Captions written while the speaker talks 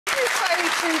way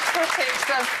too critics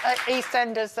of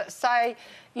Eastenders that say,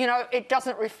 you know, it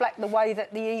doesn't reflect the way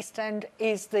that the East End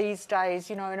is these days,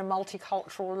 you know, in a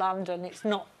multicultural London.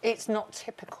 It's not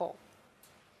typical.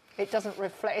 It doesn't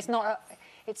reflect...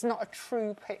 It's not a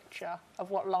true picture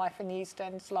of what life in the East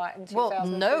End's like in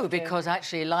 2015. Well, no, because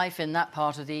actually life in that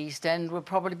part of the East End would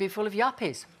probably be full of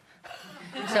yuppies.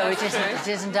 So it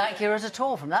isn't accurate at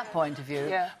all from that point of view.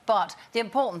 Yeah. But the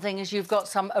important thing is you've got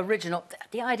some original...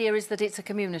 The idea is that it's a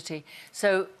community.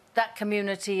 So that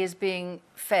community is being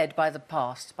fed by the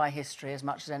past, by history, as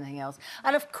much as anything else.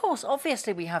 And, of course,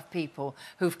 obviously we have people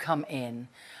who've come in,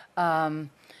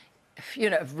 you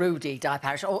know, Rudy, Di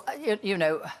Parish, or, you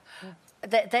know...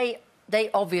 They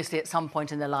obviously, at some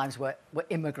point in their lives, were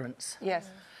immigrants. Yes.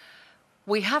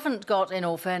 We haven't got, in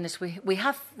all fairness, we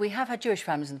have had Jewish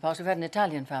families in the past. We've had an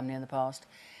Italian family in the past.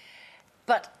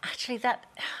 But actually, that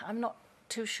I'm not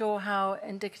too sure how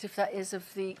indicative that is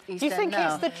of the East End now. Do you think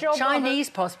it's the job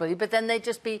Chinese, possibly, but then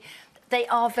they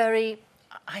are very,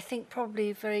 I think,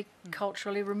 probably very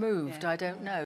culturally removed. I don't know.